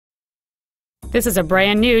This is a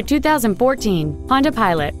brand new 2014 Honda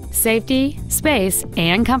Pilot. Safety, space,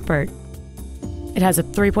 and comfort. It has a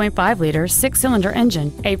 3.5-liter six-cylinder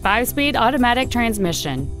engine, a 5-speed automatic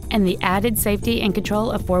transmission, and the added safety and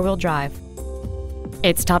control of four-wheel drive.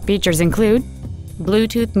 Its top features include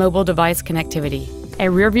Bluetooth mobile device connectivity, a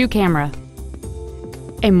rear-view camera,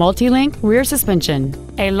 a multi-link rear suspension,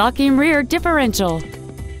 a locking rear differential,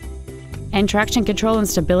 and traction control and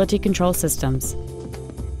stability control systems.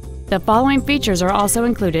 The following features are also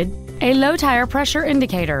included: a low tire pressure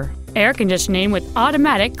indicator, air conditioning with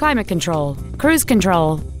automatic climate control, cruise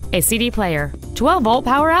control, a CD player, 12-volt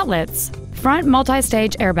power outlets, front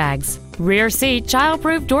multi-stage airbags, rear seat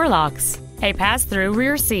child-proof door locks, a pass-through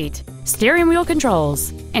rear seat, steering wheel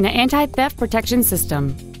controls, and an anti-theft protection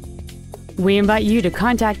system. We invite you to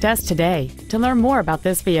contact us today to learn more about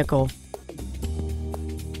this vehicle.